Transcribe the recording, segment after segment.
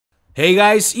Hey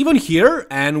guys, Ivan here,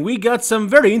 and we got some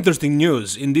very interesting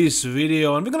news in this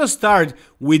video, and we're gonna start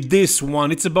with this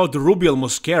one. It's about Rubiel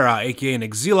Mosquera, aka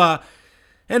Neckzilla,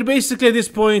 and basically at this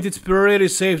point it's pretty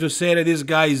safe to say that this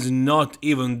guy is not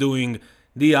even doing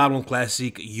the Arnold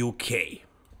Classic UK.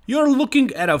 You're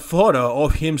looking at a photo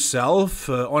of himself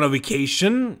on a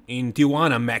vacation in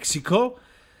Tijuana, Mexico.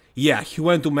 Yeah, he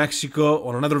went to Mexico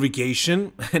on another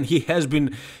vacation, and he has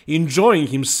been enjoying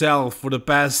himself for the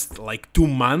past like 2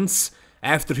 months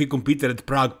after he competed at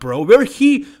Prague Pro, where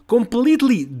he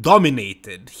completely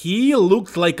dominated. He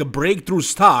looked like a breakthrough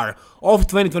star of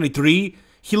 2023.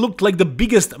 He looked like the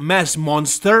biggest mass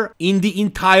monster in the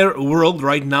entire world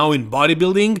right now in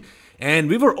bodybuilding, and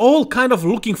we were all kind of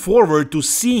looking forward to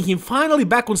seeing him finally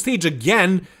back on stage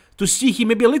again, to see him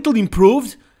maybe a little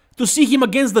improved, to see him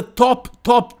against the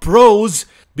top pros,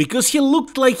 because he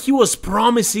looked like he was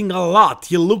promising a lot.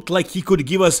 He looked like he could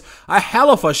give us a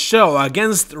hell of a show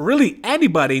against really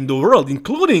anybody in the world,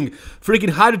 including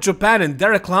freaking Hadi Choopan and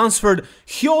Derek Lansford.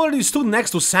 He already stood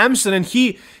next to Samson and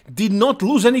he did not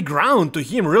lose any ground to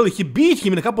him, really. He beat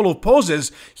him in a couple of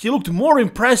poses. He looked more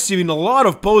impressive in a lot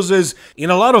of poses, in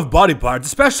a lot of body parts,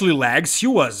 especially legs. He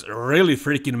was really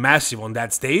freaking massive on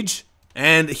that stage.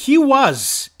 And he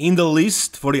was in the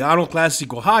list for the Arnold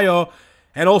Classic Ohio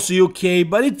and also UK,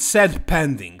 but it said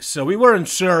pending, so we weren't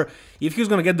sure if he was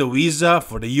gonna get the visa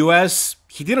for the US.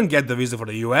 He didn't get the visa for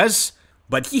the US,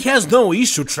 but he has no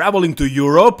issue traveling to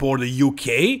Europe or the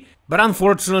UK, but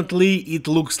unfortunately it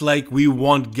looks like we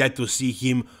won't get to see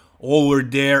him over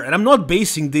there. And I'm not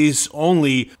basing this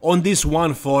only on this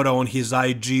one photo on his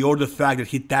IG or the fact that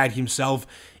he tagged himself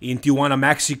in Tijuana,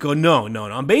 Mexico. No.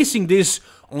 I'm basing this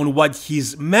on what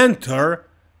his mentor,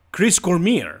 Chris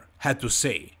Cormier, had to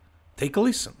say. Take a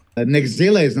listen.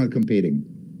 Neckzilla is not competing.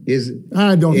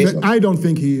 I don't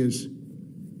think he is.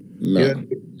 No,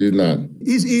 he's not.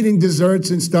 He's eating desserts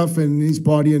and stuff, and he's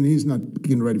partying. He's not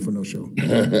getting ready for no show.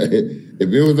 If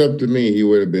it was up to me, he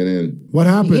would have been in. What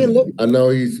happened? I know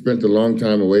he spent a long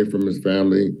time away from his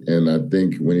family, and I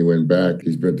think when he went back,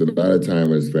 he spent a lot of time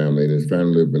with his family, and his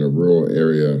family lived in a rural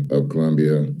area of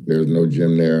Colombia. There was no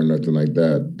gym there, nothing like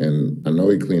that, and I know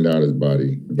he cleaned out his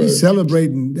body. But he's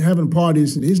celebrating, having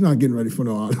parties, and he's not getting ready for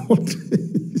no Arnold.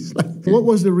 What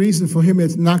was the reason for him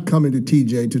not coming to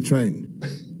TJ to train?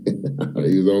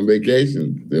 He was on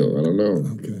vacation still. I don't know.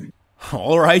 Okay.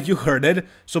 Alright, you heard it.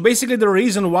 So basically the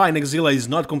reason why Neckzilla is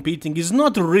not competing is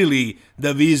not really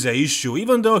the visa issue.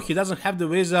 Even though he doesn't have the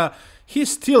visa, he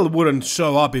still wouldn't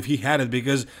show up if he had it,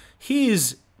 because he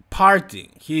is partying,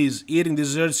 he's eating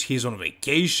desserts, he's on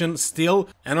vacation still,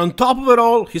 and on top of it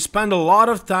all, he spent a lot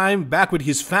of time back with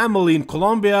his family in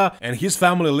Colombia, and his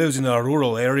family lives in a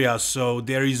rural area, so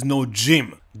there is no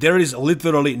gym. There is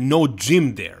literally no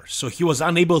gym there, so he was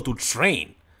unable to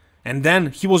train. And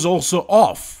then he was also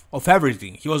off of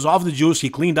everything. He was off the juice, he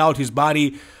cleaned out his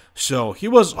body, so he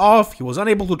was off, he was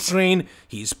unable to train,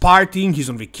 he's partying, he's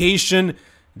on vacation.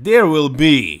 There will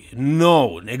be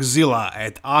no Neckzilla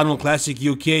at Arnold Classic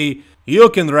UK, you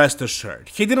can rest assured.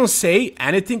 He didn't say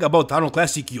anything about Arnold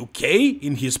Classic UK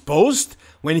in his post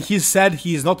when he said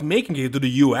he is not making it to the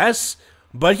US,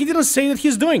 but he didn't say that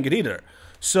he's doing it either.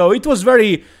 So it was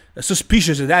very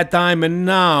suspicious at that time, and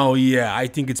now, yeah, I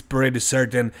think it's pretty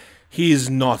certain he is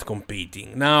not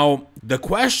competing. Now, the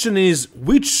question is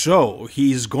which show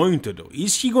he is going to do.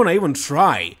 Is he gonna even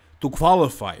try to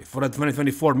qualify for the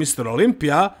 2024 Mr.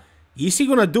 Olympia? Is he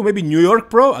gonna do maybe New York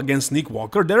Pro against Nick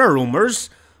Walker? There are rumors,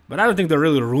 but I don't think they're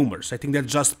really rumors. I think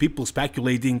that's just people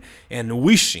speculating and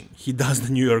wishing he does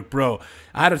the New York Pro.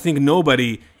 I don't think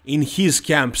nobody in his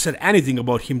camp said anything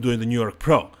about him doing the New York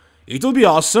Pro. It would be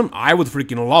awesome, I would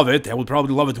freaking love it, I would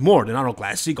probably love it more than Arnold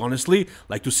Classic, honestly.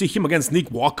 Like, to see him against Nick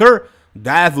Walker,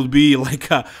 that would be like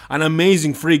an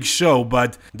amazing freak show,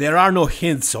 but there are no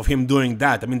hints of him doing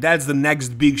that. I mean, that's the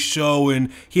next big show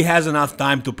and he has enough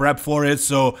time to prep for it,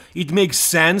 so it makes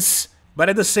sense. But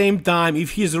at the same time,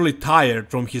 if he's really tired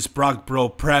from his Prague Pro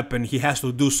prep and he has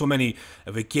to do so many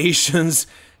vacations,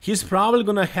 he's probably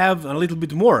gonna have a little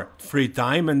bit more free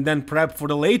time and then prep for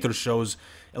the later shows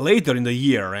later in the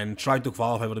year and try to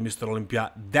qualify for the Mr.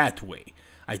 Olympia that way.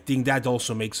 I think that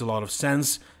also makes a lot of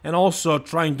sense, and also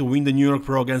trying to win the New York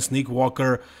Pro against Nick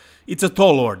Walker, it's a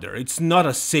tall order, it's not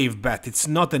a safe bet, it's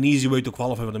not an easy way to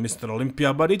qualify for the Mr.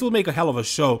 Olympia, but it will make a hell of a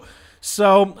show.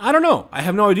 So, I don't know, I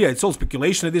have no idea, it's all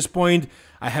speculation at this point,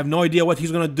 I have no idea what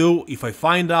he's gonna do. If I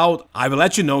find out, I will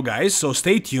let you know, guys, so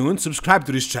stay tuned, subscribe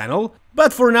to this channel.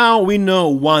 But for now, we know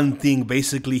one thing,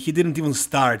 basically, he didn't even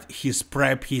start his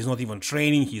prep, he's not even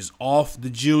training, he's off the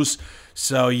juice.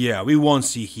 So yeah, we won't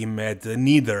see him at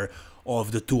neither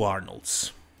of the two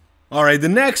Arnolds. Alright, the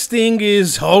next thing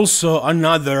is also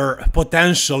another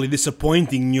potentially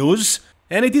disappointing news,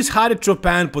 and it is Hadi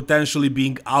Choopan potentially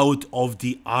being out of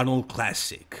the Arnold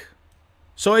Classic.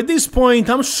 So at this point,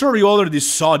 I'm sure you already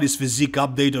saw this physique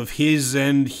update of his,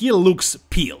 and he looks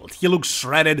peeled, he looks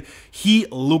shredded, he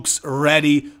looks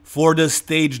ready for the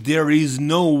stage. There is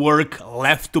no work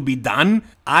left to be done.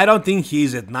 I don't think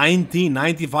he's at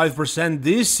 90-95%,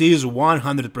 this is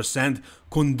 100%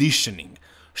 conditioning.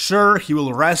 Sure, he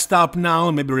will rest up now,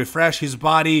 maybe refresh his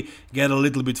body, get a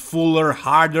little bit fuller,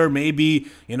 harder, maybe,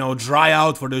 dry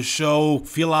out for the show,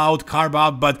 fill out, carb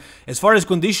out, but as far as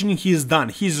conditioning, he's done.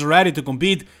 He's ready to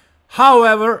compete.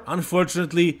 However,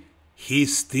 unfortunately, he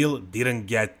still didn't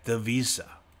get the visa.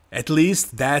 At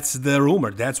least that's the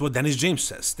rumor. That's what Dennis James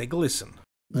says. Take a listen.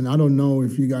 And I don't know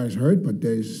if you guys heard, but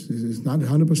it's not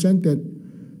 100%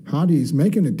 that Hadi is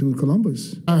making it to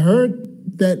Columbus. I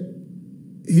heard that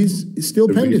he's still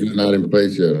pending. He's not in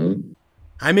place yet, huh?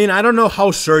 I mean, I don't know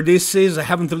how sure this is. I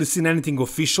haven't really seen anything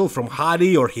official from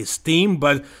Hadi or his team,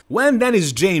 but when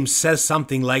Dennis James says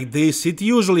something like this, it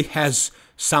usually has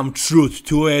some truth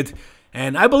to it.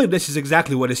 And I believe this is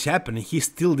exactly what is happening. He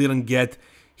still didn't get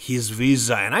his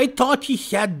visa, and I thought he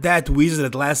had that visa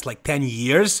that lasts like 10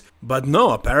 years, but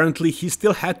no, apparently he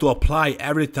still had to apply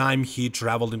every time he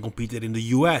traveled and competed in the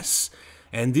US.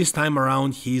 And this time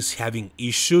around he's having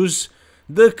issues.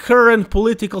 The current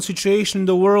political situation in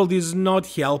the world is not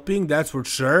helping, that's for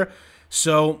sure,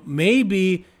 so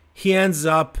maybe he ends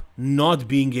up not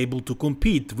being able to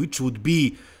compete, which would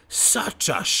be such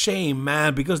a shame,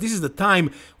 man, because this is the time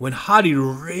when Hadi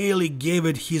really gave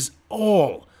it his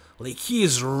all. Like, he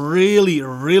is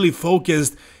really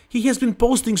focused. He has been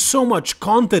posting so much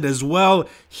content as well.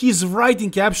 He's writing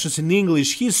captions in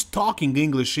English. He's talking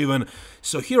English even.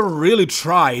 So he really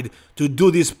tried to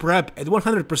do this prep at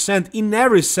 100% in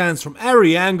every sense, from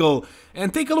every angle.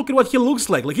 And take a look at what he looks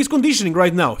like. Like, he's conditioning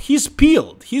right now. He's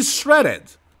peeled. He's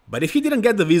shredded. But if he didn't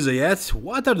get the visa yet,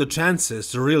 what are the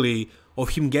chances, really, of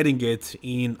him getting it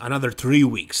in another 3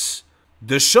 weeks?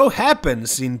 The show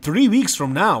happens in 3 weeks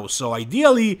from now, so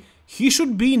ideally, he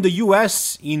should be in the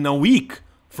US in a week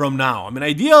from now. I mean,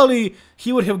 ideally,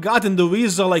 he would have gotten the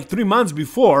visa like 3 months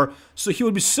before, so he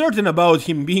would be certain about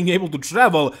him being able to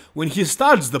travel when he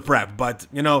starts the prep. But,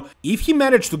 if he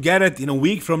managed to get it in a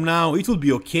week from now, it will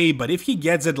be okay. But if he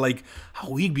gets it like a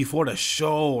week before the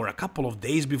show or a couple of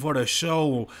days before the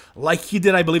show, like he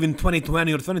did, I believe, in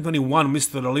 2020 or 2021,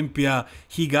 Mr. Olympia,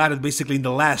 he got it basically in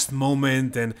the last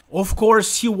moment. And of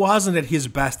course, he wasn't at his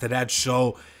best at that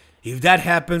show. If that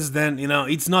happens, then,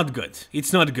 it's not good.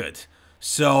 It's not good.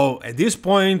 So, at this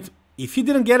point, if he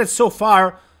didn't get it so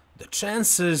far, the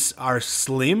chances are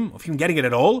slim of him getting it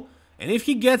at all. And if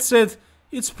he gets it,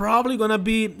 it's probably gonna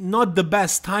be not the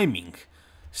best timing.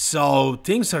 So,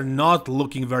 things are not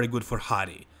looking very good for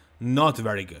Hadi. Not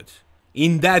very good.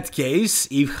 In that case,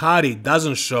 if Hadi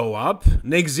doesn't show up,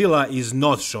 Neckzilla is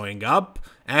not showing up,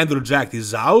 Andrew Jack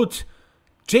is out,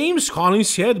 James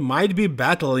Hollingshead might be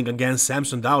battling against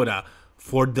Samson Dauda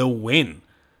for the win.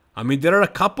 I mean, there are a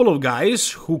couple of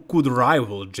guys who could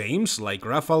rival James, like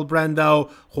Rafael Brandao,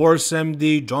 Horse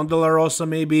MD, John De La Rosa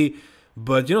maybe,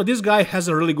 but this guy has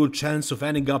a really good chance of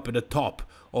ending up at the top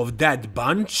of that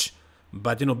bunch,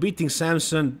 but beating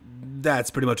Samson, that's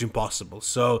pretty much impossible.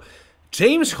 So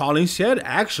James Hollingshead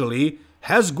actually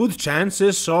has good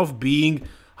chances of being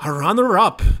a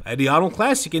runner-up at the Arnold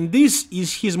Classic, and this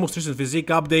is his most recent physique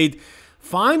update.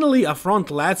 Finally, a front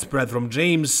lat spread from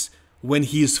James when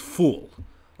he is full.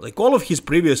 Like, all of his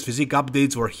previous physique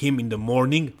updates were him in the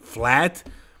morning, flat,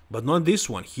 but not this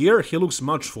one. Here, he looks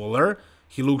much fuller,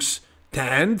 he looks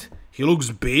tanned, he looks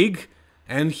big,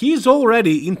 and he's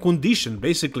already in condition,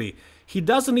 basically. He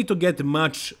doesn't need to get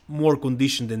much more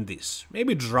conditioned than this.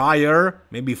 Maybe drier,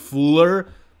 maybe fuller,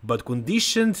 but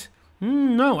conditioned?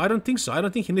 No, I don't think so. I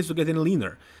don't think he needs to get any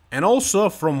leaner. And also,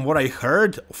 from what I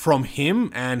heard from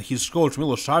him and his coach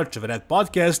Milos Sarcev at that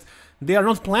podcast, they are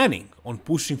not planning on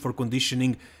pushing for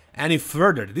conditioning any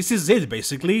further. This is it,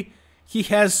 basically. He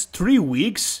has 3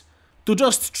 weeks to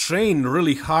just train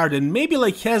really hard and maybe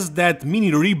has that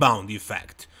mini rebound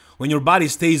effect. When your body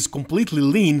stays completely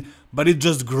lean, but it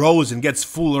just grows and gets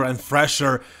fuller and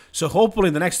fresher. So hopefully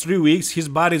in the next 3 weeks, his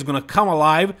body is gonna come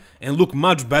alive and look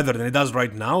much better than it does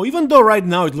right now. Even though right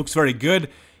now it looks very good,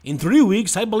 in 3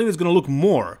 weeks, I believe it's gonna look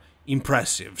more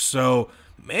impressive. So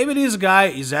maybe this guy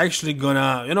is actually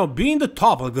gonna, be in the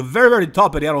top, like the very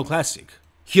top at the Arnold Classic.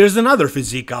 Here's another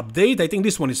physique update. I think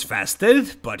this one is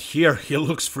fasted, but here he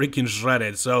looks freaking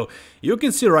shredded. So you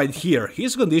can see right here,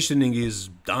 his conditioning is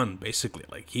done, basically.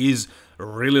 Like, he's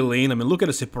really lean. I mean, look at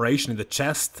the separation in the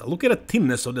chest. Look at the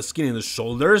thinness of the skin in the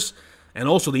shoulders. and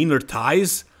also the inner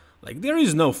thighs, like there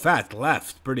is no fat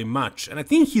left pretty much. And I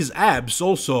think his abs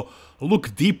also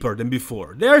look deeper than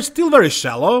before. They are still very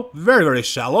shallow, very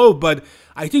shallow, but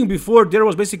I think before there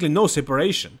was basically no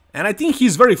separation. And I think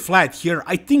he's very flat here.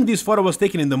 I think this photo was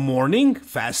taken in the morning,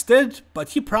 fasted, but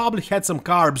he probably had some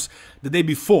carbs the day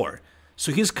before.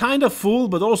 So he's kind of full,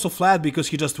 but also flat because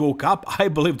he just woke up. I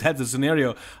believe that's the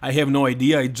scenario. I have no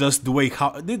idea. It's just the way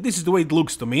this is the way it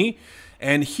looks to me.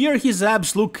 And here his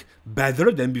abs look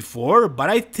better than before,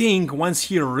 but I think once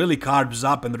he really carbs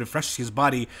up and refreshes his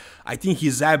body, I think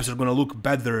his abs are gonna look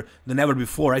better than ever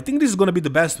before. I think this is gonna be the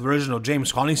best version of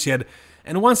James Hollingshead.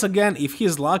 And once again, if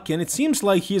he's lucky, and it seems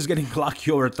like he's getting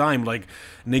lucky over time, like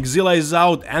Neckzilla is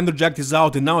out, Arnold is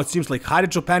out, and now it seems like Hadi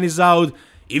Choopan is out.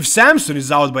 If Samson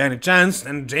is out by any chance,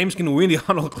 then James can win the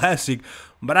Arnold Classic,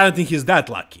 but I don't think he's that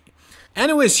lucky.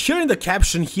 Anyways, here in the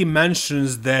caption he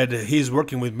mentions that he's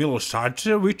working with Milos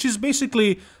Sarcev, which is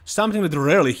basically something that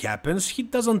rarely happens. He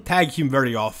doesn't tag him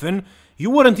very often. You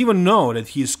wouldn't even know that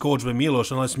he's coached by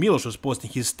Milos unless Milos was posting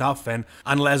his stuff and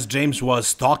unless James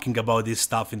was talking about this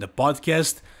stuff in the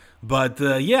podcast. But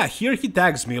yeah, here he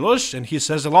tags Milos and he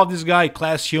says, I love this guy,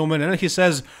 class human, and he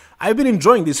says, I've been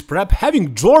enjoying this prep,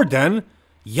 having Jordan,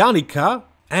 Janica,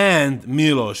 and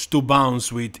Milos to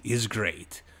bounce with is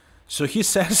great. So he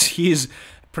says he's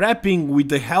prepping with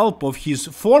the help of his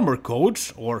former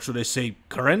coach, or should I say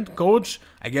current coach.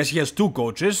 I guess he has two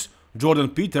coaches, Jordan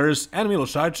Peters and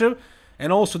Milos Sarcev,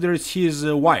 and also there is his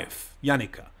wife,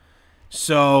 Janica.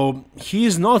 So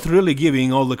he's not really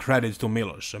giving all the credit to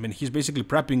Milos. I mean, he's basically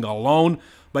prepping alone,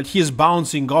 but he's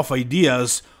bouncing off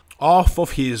ideas off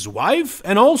of his wife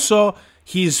and also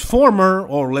his former,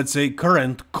 or let's say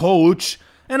current coach,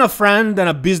 and a friend and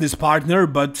a business partner,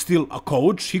 but still a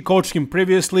coach. He coached him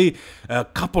previously a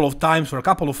couple of times for a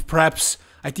couple of preps.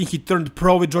 I think he turned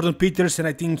pro with Jordan Peters, and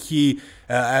I think he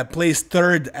placed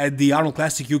third at the Arnold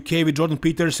Classic UK with Jordan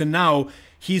Peters, and now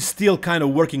he's still kind of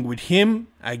working with him.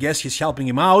 I guess he's helping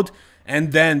him out.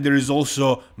 And then there is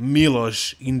also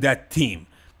Milos in that team,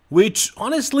 which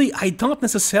honestly I don't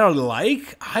necessarily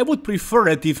like. I would prefer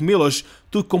it if Milos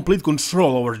took complete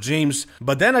control over James,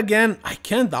 but then again, I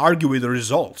can't argue with the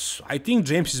results. I think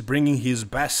James is bringing his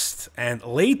best, and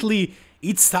lately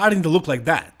it's starting to look like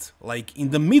that. Like in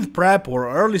the mid-prep or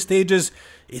early stages,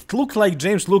 it looked like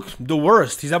James looked the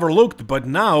worst he's ever looked, but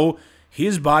now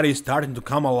his body is starting to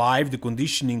come alive, the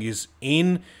conditioning is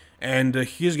in, and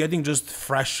he's getting just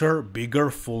fresher,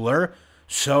 bigger, fuller.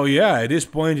 So yeah, at this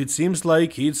point it seems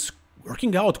like it's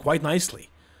working out quite nicely.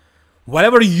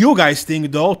 Whatever you guys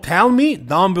think though, tell me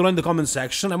down below in the comment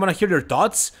section. I want to hear your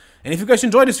thoughts. And if you guys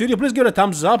enjoyed this video, please give it a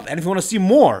thumbs up. And if you want to see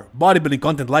more bodybuilding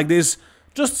content like this,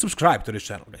 just subscribe to this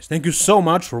channel, guys. Thank you so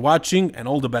much for watching and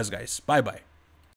all the best, guys. Bye bye.